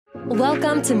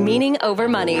Welcome to Meaning Over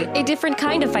Money, a different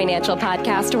kind of financial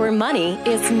podcast where money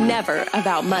is never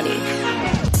about money.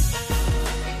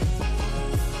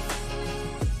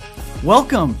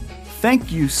 Welcome.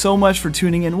 Thank you so much for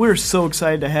tuning in. We're so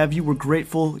excited to have you. We're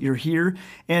grateful you're here.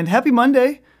 And happy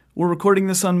Monday. We're recording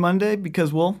this on Monday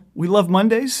because, well, we love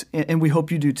Mondays and we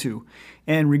hope you do too.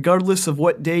 And regardless of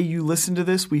what day you listen to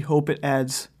this, we hope it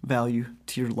adds value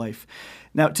to your life.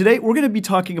 Now, today we're going to be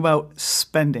talking about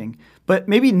spending, but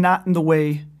maybe not in the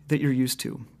way that you're used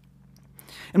to.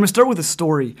 I'm going to start with a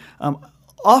story.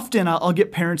 Often I'll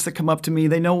get parents that come up to me.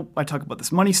 They know I talk about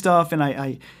this money stuff, and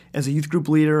I as a youth group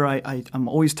leader, I'm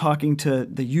always talking to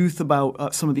the youth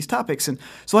about some of these topics. And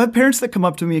so I have parents that come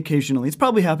up to me occasionally. It's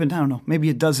probably happened, I don't know, maybe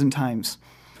a dozen times.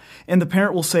 And the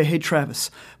parent will say, "Hey,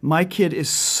 Travis, my kid is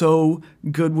so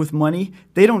good with money.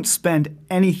 They don't spend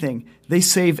anything. They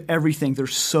save everything. They're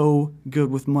so good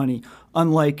with money,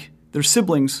 unlike their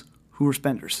siblings who are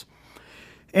spenders."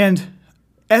 And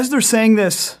as they're saying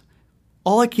this,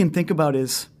 all I can think about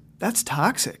is, that's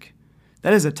toxic.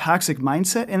 That is a toxic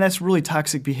mindset, and that's really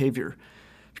toxic behavior.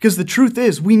 Because the truth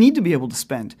is, we need to be able to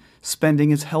spend. Spending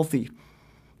is healthy.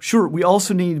 Sure, we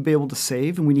also need to be able to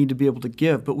save, and we need to be able to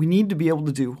give, but we need to be able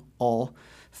to do all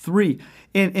three.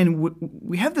 And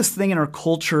we have this thing in our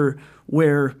culture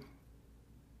where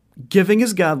giving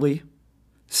is godly,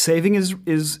 saving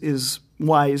is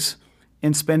wise,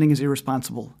 and spending is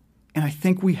irresponsible. And I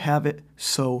think we have it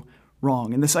so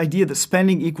wrong. And this idea that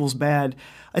spending equals bad,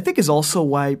 I think is also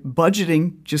why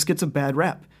budgeting just gets a bad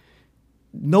rap.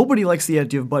 Nobody likes the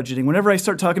idea of budgeting. Whenever I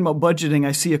start talking about budgeting,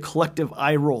 I see a collective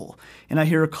eye roll, and I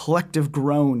hear a collective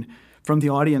groan from the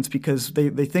audience because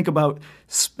they think about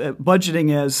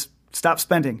budgeting as stop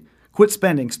spending, quit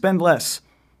spending, spend less.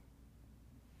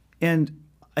 And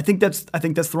I think that's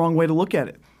the wrong way to look at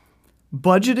it.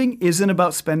 Budgeting isn't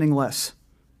about spending less.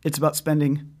 It's about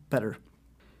spending better.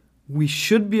 We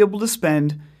should be able to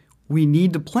spend. We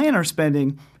need to plan our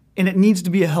spending, and it needs to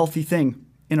be a healthy thing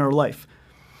in our life.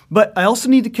 But I also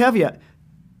need to caveat,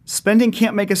 spending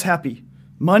can't make us happy.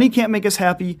 Money can't make us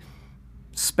happy.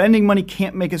 Spending money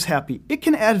can't make us happy. It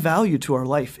can add value to our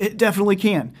life. It definitely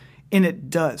can, and it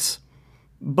does.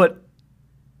 But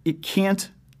it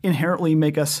can't inherently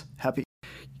make us happy.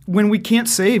 When we can't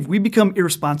save, we become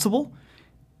irresponsible.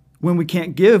 When we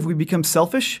can't give, we become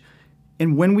selfish.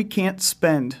 And when we can't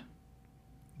spend,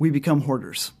 we become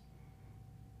hoarders.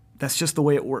 That's just the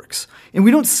way it works. And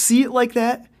we don't see it like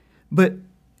that, but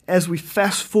as we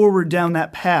fast forward down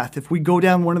that path, if we go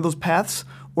down one of those paths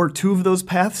or two of those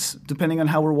paths, depending on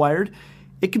how we're wired,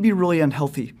 it can be really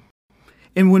unhealthy.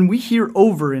 And when we hear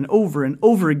over and over and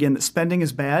over again that spending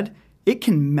is bad, it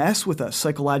can mess with us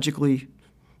psychologically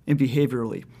and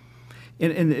behaviorally.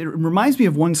 And it reminds me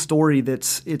of one story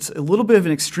it's a little bit of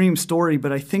an extreme story,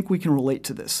 but I think we can relate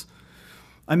to this.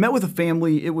 I met with a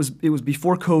family. It was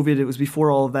before COVID. It was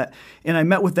before all of that. And I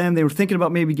met with them. They were thinking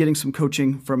about maybe getting some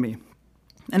coaching from me.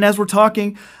 And as we're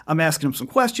talking, I'm asking them some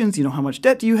questions. How much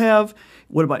debt do you have?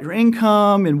 What about your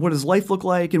income? And what does life look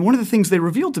like? And one of the things they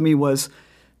revealed to me was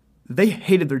they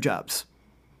hated their jobs.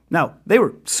 Now, they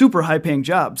were super high-paying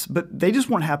jobs, but they just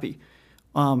weren't happy.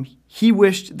 He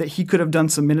wished that he could have done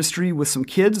some ministry with some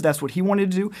kids. That's what he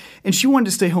wanted to do. And she wanted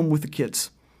to stay home with the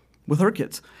kids, with her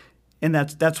kids. And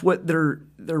that's what their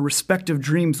respective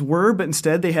dreams were. But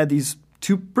instead, they had these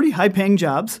two pretty high-paying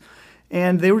jobs,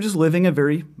 and they were just living a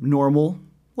very normal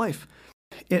life.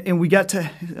 And we got to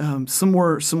some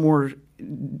more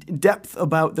depth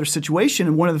about their situation.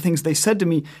 And one of the things they said to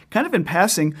me, kind of in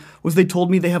passing, was they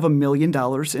told me they have $1 million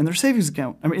in their savings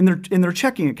account, in their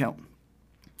checking account.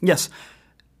 Yes,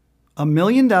 $1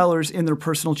 million in their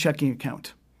personal checking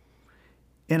account.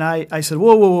 And I said,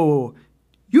 whoa.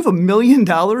 You have $1 million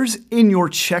in your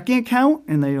checking account?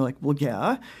 And they're like, well,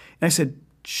 yeah. And I said,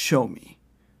 show me.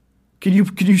 Could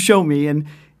you show me?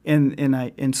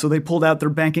 And so they pulled out their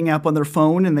banking app on their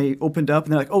phone and they opened up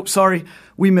and they're like, oh, sorry,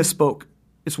 we misspoke.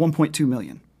 It's 1.2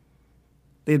 million.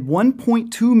 They had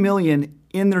 1.2 million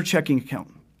in their checking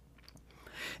account.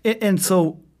 And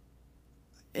so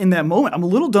in that moment, I'm a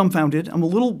little dumbfounded. I'm a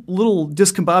little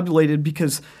discombobulated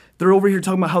because they're over here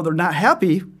talking about how they're not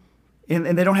happy and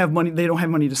they don't have money. They don't have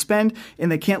money to spend, and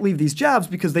they can't leave these jobs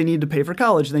because they need to pay for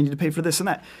college. They need to pay for this and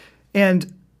that.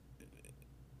 And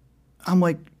I'm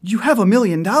like, you have $1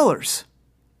 million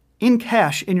in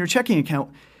cash in your checking account,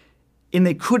 and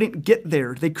they couldn't get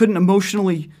there. They couldn't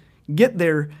emotionally get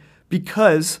there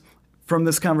because from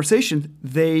this conversation,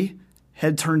 they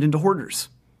had turned into hoarders.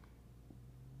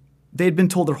 They had been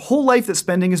told their whole life that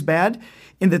spending is bad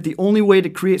and that the only way to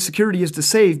create security is to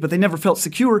save, but they never felt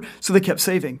secure, so they kept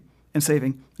saving. and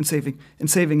saving and saving and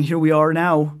saving. Here we are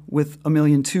now with $1.2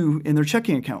 million in their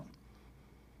checking account.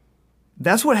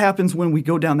 That's what happens when we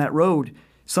go down that road.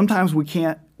 Sometimes we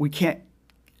can't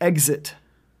exit.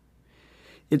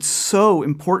 It's so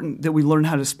important that we learn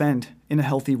how to spend in a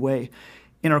healthy way.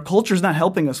 And our culture is not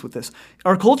helping us with this.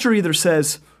 Our culture either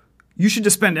says, you should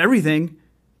just spend everything,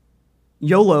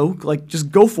 YOLO, like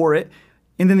just go for it.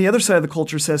 And then the other side of the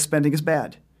culture says spending is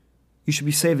bad. You should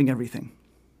be saving everything.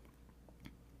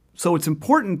 So it's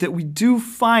important that we do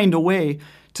find a way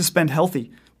to spend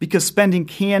healthy, because spending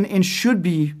can and should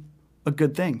be a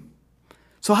good thing.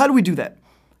 So how do we do that?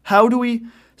 How do we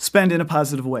spend in a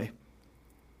positive way?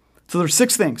 So there's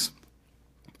 6 things.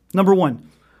 Number 1,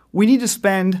 we need to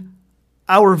spend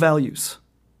our values.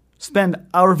 Spend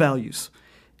our values.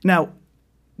 Now,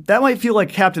 that might feel like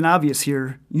Captain Obvious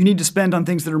here. You need to spend on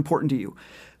things that are important to you.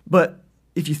 But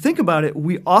if you think about it,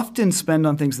 we often spend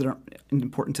on things that aren't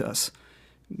important to us.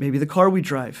 Maybe the car we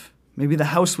drive, maybe the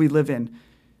house we live in,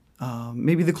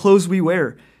 maybe the clothes we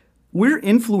wear. We're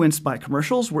influenced by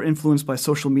commercials. We're influenced by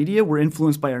social media. We're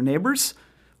influenced by our neighbors.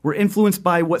 We're influenced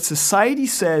by what society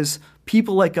says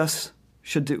people like us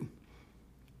should do.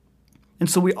 And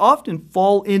so we often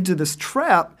fall into this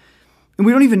trap, and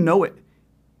we don't even know it.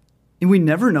 And we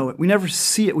never know it. We never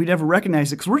see it. We never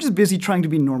recognize it because we're just busy trying to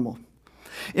be normal.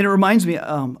 And it reminds me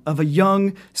of a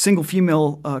young single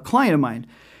female client of mine.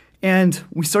 And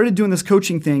we started doing this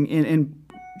coaching thing, and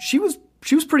she was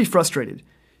pretty frustrated.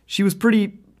 She was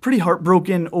pretty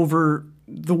heartbroken over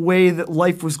the way that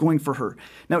life was going for her.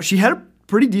 Now, she had a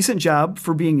pretty decent job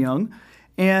for being young,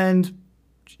 and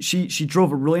she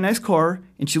drove a really nice car,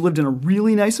 and she lived in a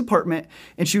really nice apartment,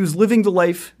 and she was living the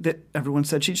life that everyone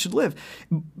said she should live.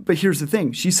 But here's the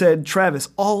thing. She said, Travis,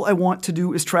 all I want to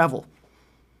do is travel.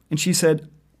 And she said,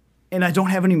 and I don't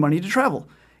have any money to travel.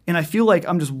 And I feel like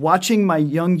I'm just watching my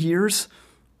young years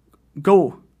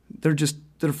go.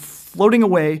 They're floating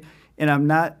away, and I'm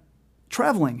not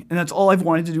traveling. And that's all I've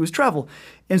wanted to do is travel.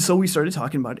 And so we started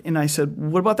talking about it. And I said,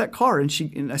 what about that car?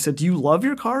 And I said, do you love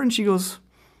your car? And she goes,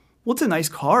 well, it's a nice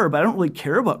car, but I don't really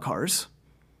care about cars.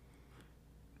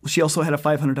 Well, she also had a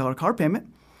 $500 car payment.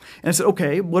 And I said,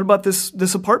 okay, what about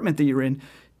this apartment that you're in?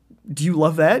 Do you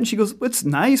love that? And she goes, it's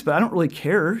nice, but I don't really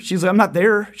care. She's like, I'm not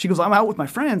there. She goes, I'm out with my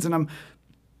friends, and I'm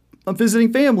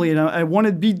visiting family, and I want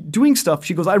to be doing stuff.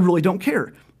 She goes, I really don't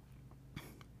care.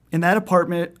 In that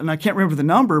apartment, and I can't remember the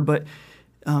number, but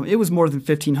it was more than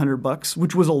 $1,500,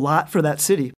 which was a lot for that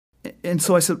city. And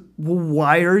so I said, well,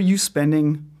 why are you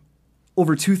spending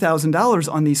over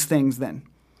 $2,000 on these things then?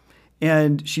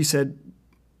 And she said,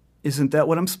 isn't that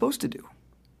what I'm supposed to do?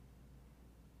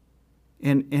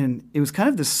 And it was kind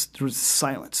of there was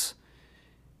silence.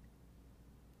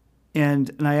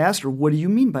 And I asked her, what do you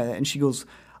mean by that? And she goes,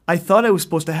 I thought I was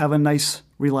supposed to have a nice,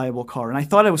 reliable car. And I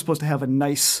thought I was supposed to have a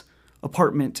nice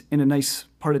apartment in a nice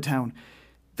part of town.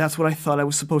 That's what I thought I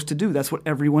was supposed to do. That's what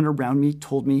everyone around me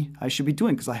told me I should be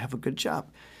doing because I have a good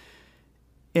job.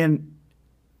 And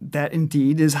that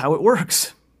indeed is how it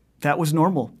works. That was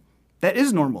normal. That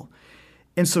is normal.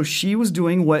 And so she was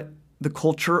doing what the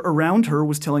culture around her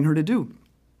was telling her to do.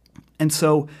 And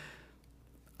so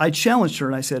I challenged her,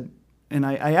 and I said, and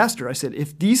I asked her, I said,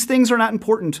 if these things are not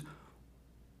important,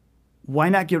 why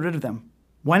not get rid of them?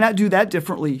 Why not do that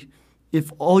differently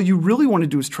if all you really want to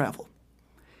do is travel?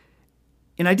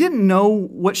 And I didn't know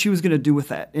what she was going to do with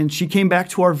that. And she came back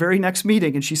to our very next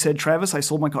meeting, and she said, Travis, I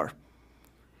sold my car.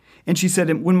 And she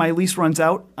said, when my lease runs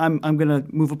out, I'm going to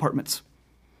move apartments.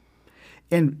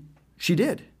 And she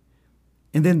did.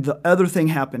 And then the other thing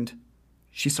happened.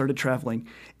 She started traveling.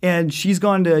 And she's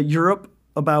gone to Europe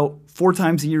about 4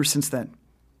 times a year since then.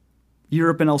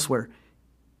 Europe and elsewhere.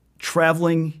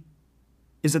 Traveling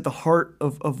is at the heart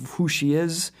of who she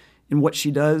is and what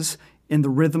she does and the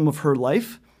rhythm of her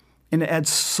life. And it adds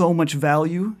so much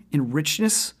value and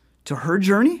richness to her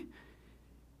journey.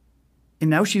 And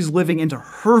now she's living into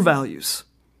her values.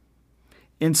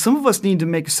 And some of us need to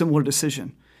make a similar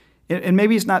decision. And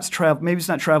maybe it's not travel,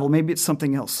 maybe it's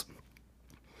something else.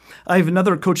 I have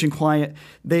another coaching client.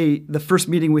 The first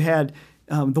meeting we had,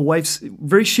 the wife's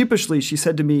very sheepishly, she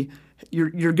said to me,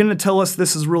 you're going to tell us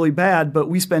this is really bad, but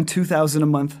we spend $2,000 a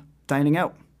month dining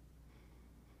out.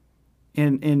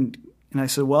 And I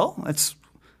said, well, that's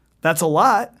a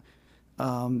lot.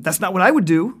 That's not what I would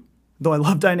do, though I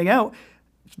love dining out.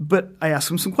 But I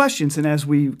asked him some questions, and as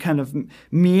we kind of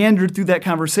meandered through that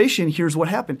conversation, here's what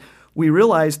happened. We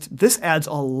realized this adds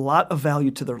a lot of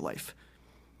value to their life.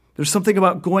 There's something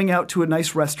about going out to a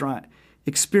nice restaurant,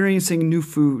 experiencing new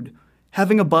food,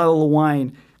 having a bottle of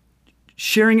wine,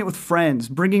 sharing it with friends,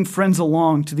 bringing friends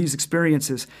along to these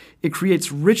experiences. It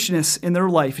creates richness in their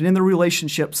life and in their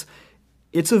relationships,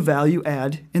 it's a value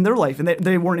add in their life. And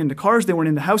they weren't into cars, they weren't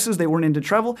into houses, they weren't into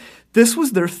travel. This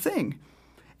was their thing.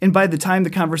 And by the time the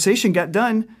conversation got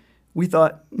done, we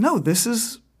thought, no, this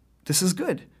is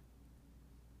good.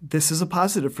 This is a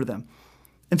positive for them.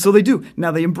 And so they do.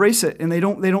 Now they embrace it, and they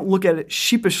don't look at it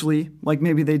sheepishly like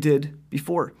maybe they did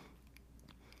before.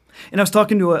 And I was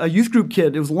talking to a youth group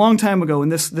kid. It was a long time ago,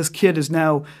 and this kid is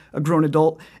now a grown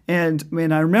adult. And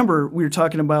man, I remember we were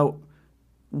talking about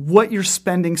what your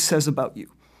spending says about you.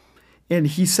 And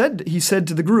he said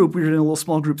to the group, we were in a little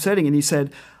small group setting, and he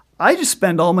said, I just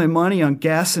spend all my money on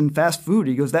gas and fast food.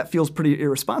 He goes, that feels pretty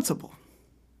irresponsible.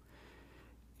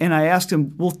 And I asked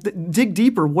him, well, dig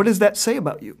deeper. What does that say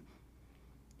about you?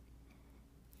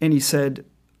 And he said,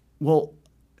 well,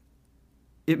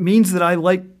 it means that I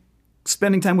like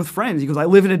spending time with friends. He goes, I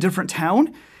live in a different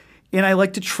town, and I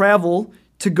like to travel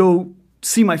to go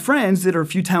see my friends that are a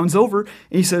few towns over. And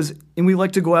he says, and we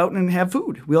like to go out and have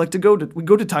food. We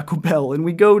go to Taco Bell, and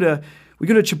we go to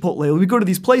Chipotle. We go to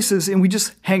these places, and we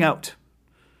just hang out.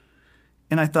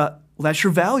 And I thought, well, that's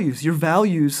your values. Your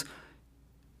values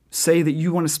say that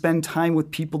you want to spend time with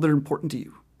people that are important to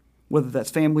you, whether that's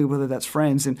family, whether that's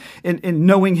friends. And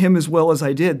knowing him as well as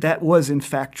I did, that was in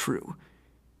fact true.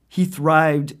 He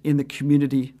thrived in the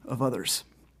community of others.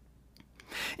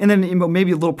 And then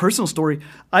maybe a little personal story.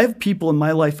 I have people in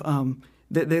my life,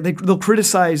 they'll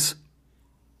criticize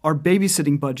our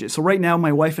babysitting budget. So right now,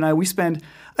 my wife and I, we spend,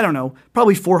 I don't know,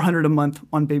 probably $400 a month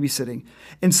on babysitting.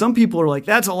 And some people are like,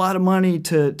 that's a lot of money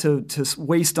to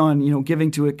waste on,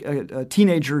 giving to a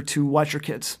teenager to watch your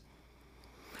kids.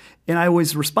 And I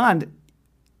always respond,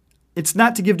 it's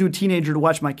not to give to a teenager to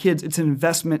watch my kids. It's an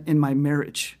investment in my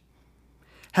marriage.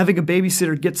 Having a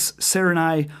babysitter gets Sarah and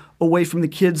I away from the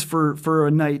kids for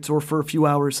a night or for a few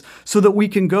hours so that we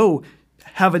can go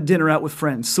have a dinner out with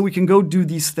friends, so we can go do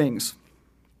these things.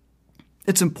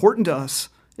 It's important to us.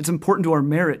 It's important to our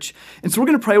marriage. And so we're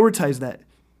going to prioritize that.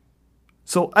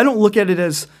 So I don't look at it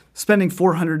as spending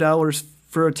 $400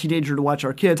 for a teenager to watch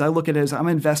our kids. I look at it as I'm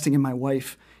investing in my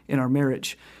wife, in our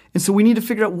marriage. And so we need to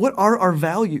figure out, what are our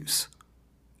values?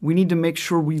 We need to make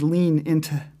sure we lean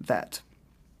into that.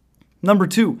 Number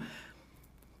 2,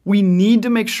 we need to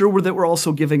make sure that we're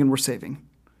also giving and we're saving.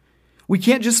 We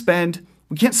can't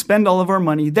spend all of our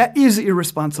money. That is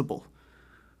irresponsible.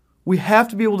 We have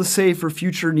to be able to save for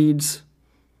future needs.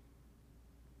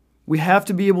 We have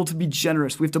to be able to be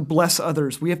generous. We have to bless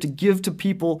others. We have to give to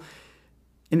people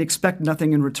and expect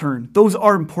nothing in return. Those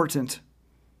are important.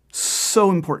 So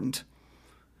important.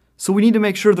 So we need to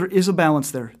make sure there is a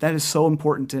balance there. That is so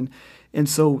important. And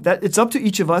so that it's up to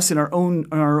each of us in our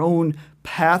own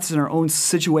paths and our own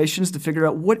situations to figure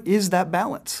out what is that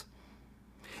balance.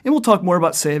 And we'll talk more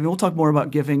about saving. We'll talk more about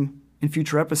giving in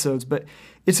future episodes, but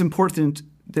it's important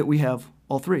that we have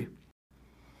all three.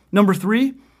 Number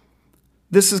 3,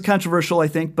 this is controversial, I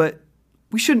think, but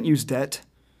we shouldn't use debt.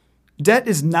 Debt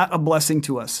is not a blessing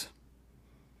to us.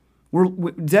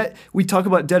 We talk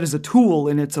about debt as a tool,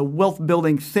 and it's a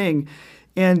wealth-building thing.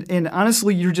 And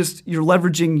honestly, you're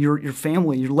leveraging your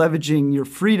family, you're leveraging your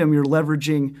freedom, you're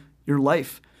leveraging your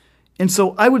life. And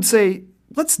so I would say,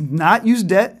 let's not use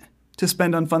debt to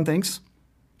spend on fun things.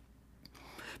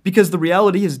 Because the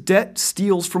reality is debt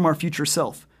steals from our future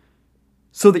self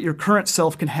so that your current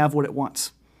self can have what it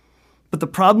wants. But the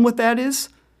problem with that is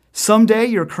someday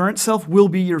your current self will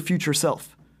be your future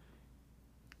self.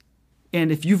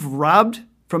 And if you've robbed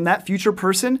from that future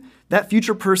person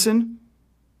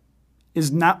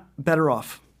is not better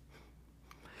off.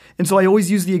 And so I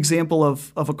always use the example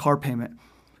of a car payment.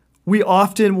 We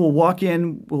often will walk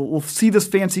in, we'll see this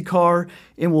fancy car,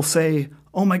 and we'll say,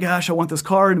 oh my gosh, I want this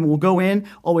car, and we'll go in.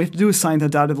 All we have to do is sign the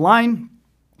dotted line.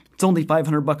 It's only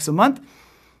 $500 a month,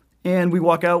 and we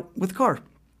walk out with the car.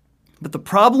 But the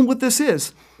problem with this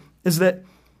is that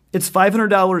it's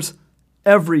 $500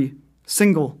 every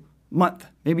single month,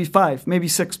 maybe 5, maybe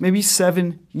 6, maybe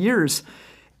 7 years.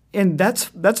 And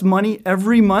that's money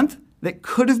every month that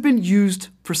could have been used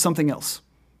for something else.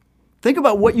 Think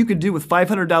about what you could do with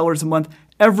 $500 a month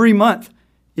every month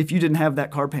if you didn't have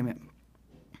that car payment.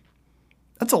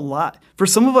 That's a lot. For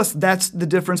some of us, that's the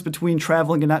difference between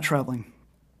traveling and not traveling.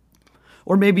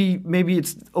 Or maybe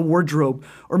it's a wardrobe,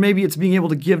 or maybe it's being able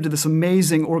to give to this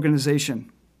amazing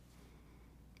organization.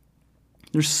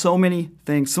 There's so many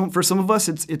things. For some of us,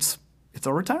 it's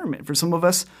our retirement. For some of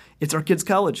us, it's our kids'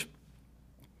 college.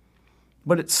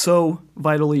 But it's so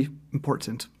vitally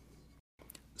important.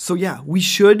 So yeah, we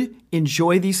should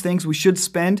enjoy these things. We should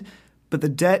spend, but the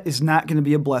debt is not going to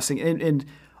be a blessing. And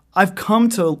I've come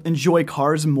to enjoy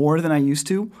cars more than I used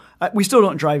to. We still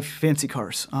don't drive fancy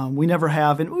cars. We never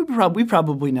have, and we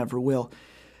probably never will.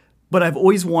 but I've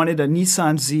always wanted a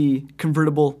Nissan Z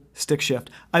convertible stick shift.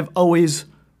 I've always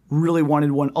really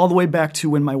wanted one, all the way back to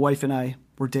when my wife and I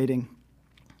were dating.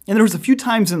 And there was a few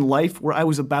times in life where I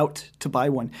was about to buy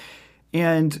one.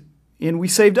 And we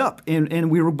saved up,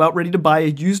 and we were about ready to buy a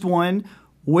used one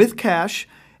with cash,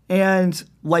 and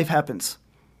life happens.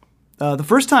 The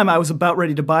first time I was about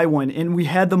ready to buy one, and we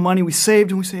had the money, we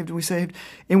saved and we saved and we saved,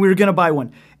 and we were going to buy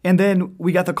one. And then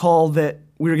we got the call that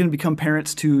we were going to become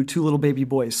parents to 2 little baby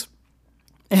boys.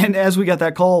 And as we got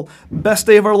that call, best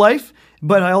day of our life,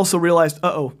 but I also realized,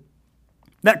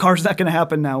 that car's not going to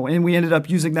happen now. And we ended up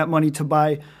using that money to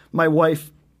buy my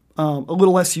wife a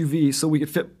little SUV so we could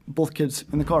fit both kids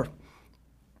in the car.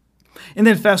 And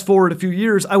then fast forward a few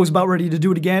years, I was about ready to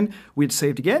do it again. We had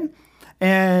saved again,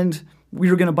 and we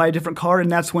were going to buy a different car,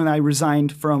 and that's when I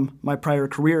resigned from my prior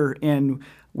career, and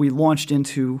we launched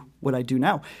into what I do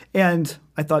now. And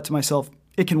I thought to myself,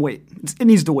 it can wait. It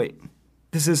needs to wait.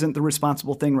 This isn't the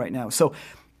responsible thing right now. So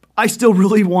I still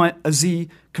really want a Z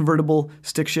convertible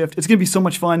stick shift. It's going to be so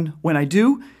much fun when I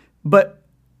do, but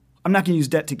I'm not going to use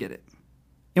debt to get it.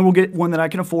 And we'll get one that I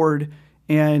can afford,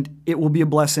 and it will be a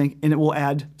blessing, and it will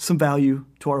add some value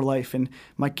to our life. And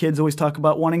my kids always talk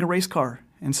about wanting a race car,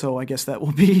 and so I guess that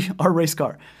will be our race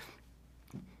car.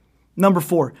 Number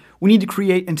 4, we need to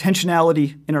create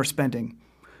intentionality in our spending.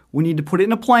 We need to put it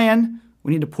in a plan.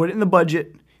 We need to put it in the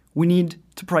budget. We need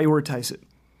to prioritize it.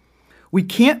 We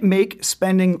can't make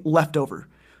spending leftover.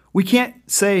 We can't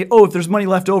say, if there's money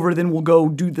left over, then we'll go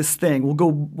do this thing. We'll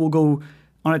go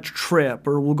on a trip,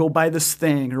 or we'll go buy this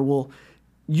thing, or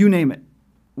you name it,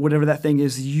 whatever that thing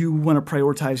is you want to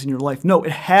prioritize in your life. No,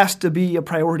 it has to be a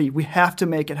priority. We have to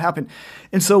make it happen.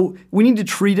 And so we need to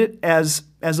treat it as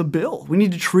a bill. We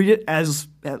need to treat it as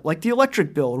like the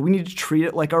electric bill, or we need to treat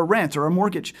it like our rent or our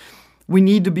mortgage. We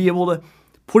need to be able to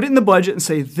put it in the budget and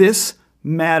say, this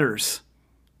matters,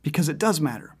 because it does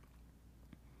matter.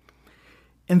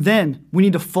 And then we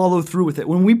need to follow through with it.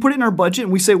 When we put it in our budget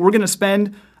and we say we're going to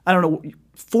spend,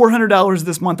 $400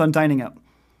 this month on dining out,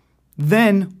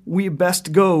 then we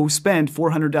best go spend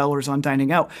 $400 on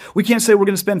dining out. We can't say we're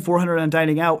going to spend $400 on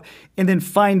dining out and then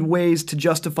find ways to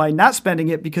justify not spending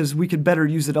it because we could better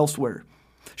use it elsewhere.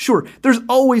 Sure, there's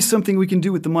always something we can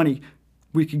do with the money.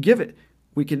 We could give it.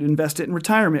 We could invest it in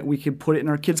retirement. We could put it in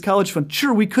our kids' college fund.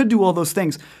 Sure, we could do all those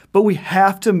things, but we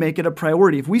have to make it a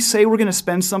priority. If we say we're going to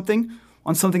spend something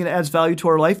on something that adds value to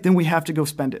our life, then we have to go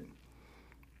spend it.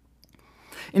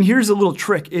 And here's a little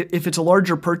trick. If it's a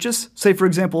larger purchase, say, for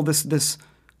example, this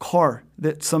car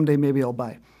that someday maybe I'll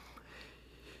buy,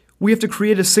 we have to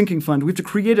create a sinking fund. We have to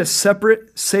create a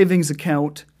separate savings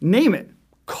account. Name it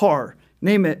car,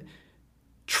 name it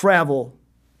travel,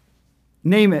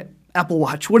 name it Apple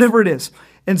Watch, whatever it is,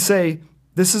 and say,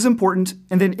 this is important.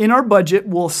 And then in our budget,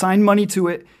 we'll assign money to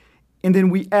it. And then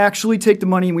we actually take the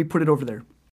money and we put it over there.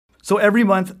 So every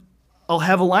month, I'll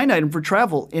have a line item for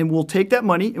travel, and we'll take that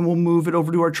money and we'll move it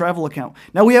over to our travel account.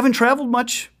 Now, we haven't traveled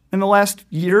much in the last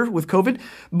year with COVID,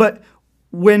 but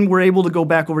when we're able to go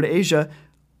back over to Asia,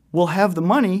 we'll have the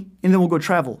money and then we'll go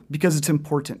travel because it's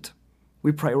important.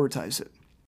 We prioritize it.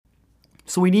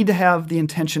 So we need to have the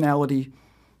intentionality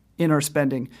in our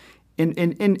spending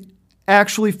and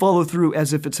actually follow through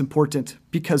as if it's important,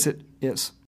 because it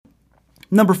is.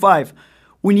 Number 5,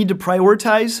 we need to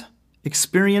prioritize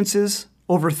experiences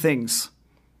over things,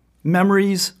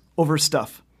 memories over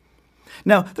stuff.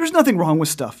 Now, there's nothing wrong with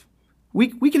stuff.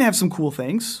 We can have some cool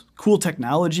things, cool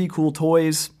technology, cool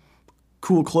toys,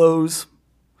 cool clothes.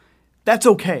 That's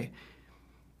okay.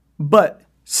 But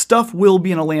stuff will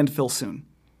be in a landfill soon.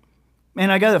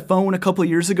 And I got a phone a couple of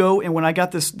years ago, and when I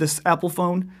got this Apple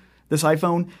phone, this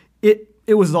iPhone,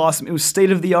 it was awesome. It was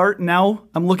state of the art. Now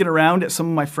I'm looking around at some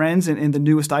of my friends and the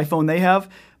newest iPhone they have.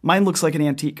 Mine looks like an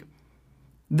antique.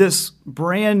 This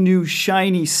brand new,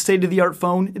 shiny, state-of-the-art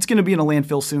phone, it's going to be in a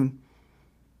landfill soon.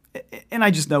 And I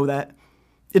just know that.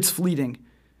 It's fleeting.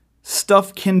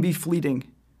 Stuff can be fleeting.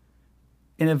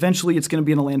 And eventually it's going to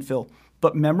be in a landfill.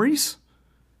 But memories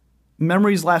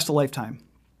last a lifetime.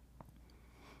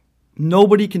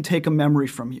 Nobody can take a memory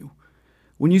from you.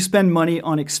 When you spend money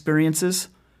on experiences,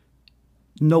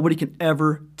 nobody can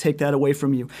ever take that away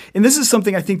from you. And this is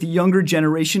something I think the younger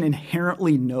generation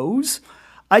inherently knows.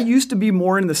 I used to be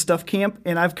more in the stuff camp,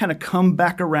 and I've kind of come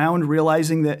back around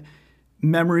realizing that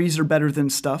memories are better than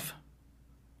stuff.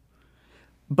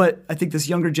 But I think this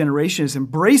younger generation is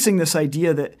embracing this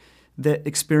idea that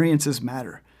experiences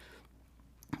matter.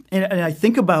 And I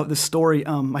think about this story.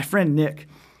 My friend Nick,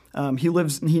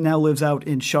 he now lives out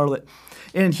in Charlotte,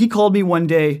 and he called me one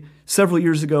day several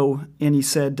years ago, and he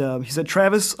said,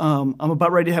 Travis, I'm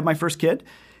about ready to have my first kid,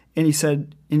 and he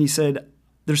said,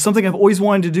 this There's something I've always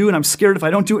wanted to do, and I'm scared if I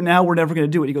don't do it now, we're never going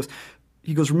to do it.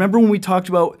 He goes, remember when we talked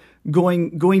about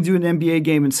going to an NBA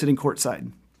game and sitting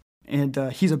courtside? And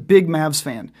he's a big Mavs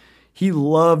fan. He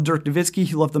loved Dirk Nowitzki.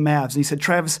 He loved the Mavs. And he said,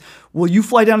 Travis, will you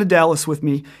fly down to Dallas with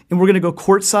me, and we're going to go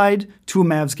courtside to a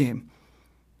Mavs game?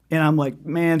 And I'm like,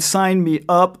 man, sign me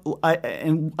up. I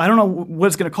don't know what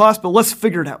it's going to cost, but let's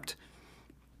figure it out.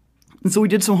 And so we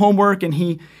did some homework, and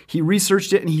he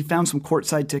researched it, and he found some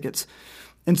courtside tickets.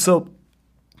 And so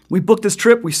we booked this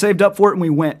trip. We saved up for it, and we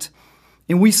went.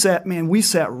 And we sat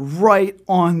right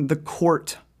on the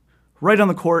court.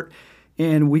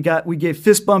 And we gave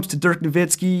fist bumps to Dirk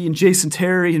Nowitzki and Jason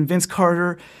Terry and Vince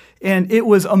Carter. And it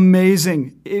was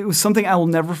amazing. It was something I will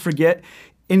never forget.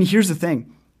 And here's the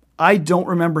thing. I don't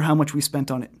remember how much we spent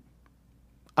on it.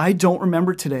 I don't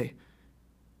remember today.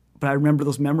 But I remember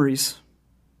those memories.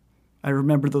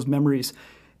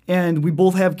 And we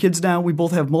both have kids now. We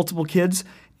both have multiple kids.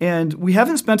 And we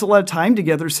haven't spent a lot of time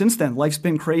together since then. Life's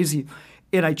been crazy.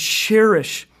 And I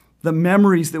cherish the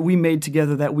memories that we made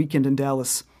together that weekend in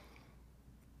Dallas.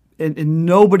 And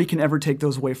nobody can ever take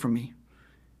those away from me.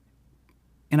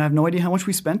 And I have no idea how much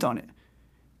we spent on it.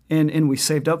 And we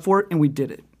saved up for it, and we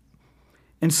did it.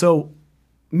 And so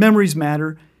memories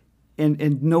matter,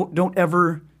 and don't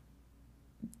ever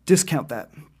discount that.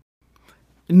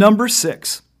 Number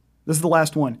 6, this is the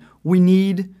last one. We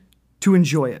need to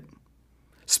enjoy it.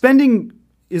 Spending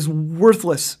is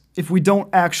worthless if we don't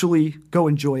actually go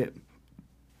enjoy it.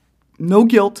 No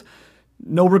guilt,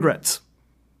 no regrets.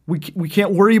 We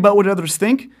can't worry about what others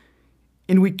think,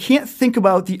 and we can't think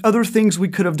about the other things we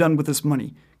could have done with this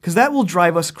money, because that will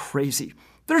drive us crazy.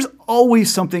 There's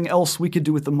always something else we could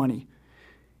do with the money.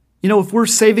 If we're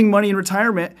saving money in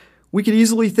retirement, we could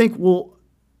easily think, well,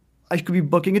 I could be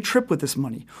booking a trip with this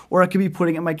money, or I could be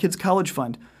putting it in my kid's college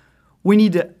fund. We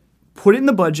need to put it in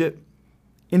the budget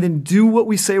and then do what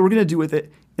we say we're going to do with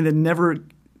it, and then never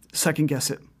second guess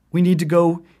it. We need to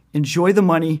go enjoy the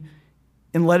money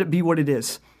and let it be what it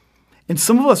is. And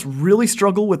some of us really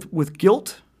struggle with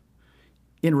guilt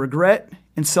and regret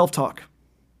and self-talk.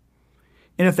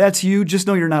 And if that's you, just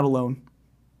know you're not alone.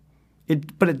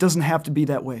 But it doesn't have to be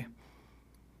that way.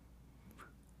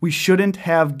 We shouldn't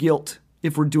have guilt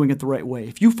if we're doing it the right way.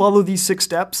 If you follow these 6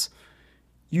 steps,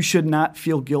 you should not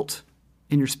feel guilt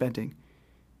in your spending,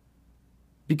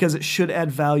 because it should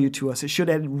add value to us. It should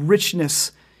add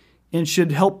richness and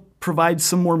should help provide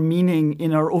some more meaning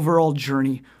in our overall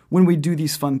journey when we do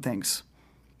these fun things.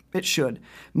 It should.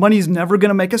 Money's never going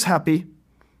to make us happy,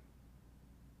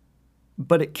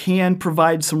 but it can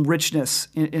provide some richness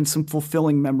and some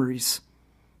fulfilling memories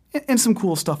and some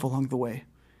cool stuff along the way.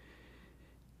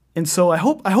 And so I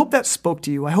hope that spoke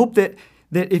to you. I hope that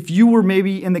if you were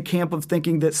maybe in the camp of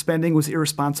thinking that spending was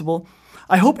irresponsible,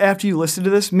 I hope after you listen to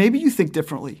this, maybe you think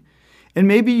differently. And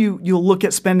maybe you'll look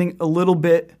at spending a little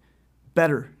bit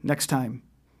better next time.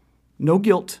 No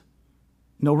guilt,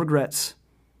 no regrets,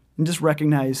 and just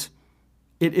recognize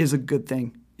it is a good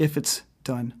thing if it's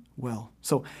done well.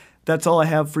 So that's all I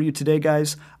have for you today,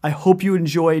 guys. I hope you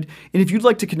enjoyed. And if you'd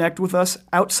like to connect with us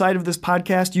outside of this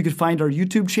podcast, you can find our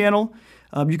YouTube channel.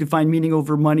 You can find Meaning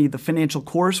Over Money, the financial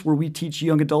course where we teach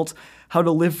young adults how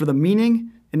to live for the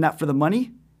meaning and not for the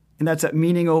money. And that's at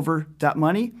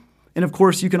meaningover.money. And of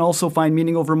course, you can also find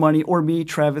Meaning Over Money or me,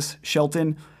 Travis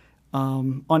Shelton,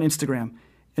 on Instagram.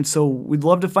 And so we'd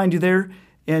love to find you there.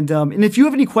 And if you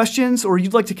have any questions or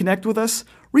you'd like to connect with us,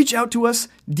 reach out to us,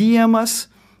 DM us.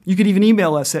 You could even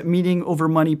email us at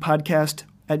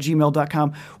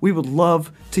meaningovermoneypodcast@gmail.com. We would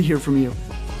love to hear from you.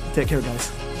 Take care,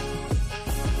 guys.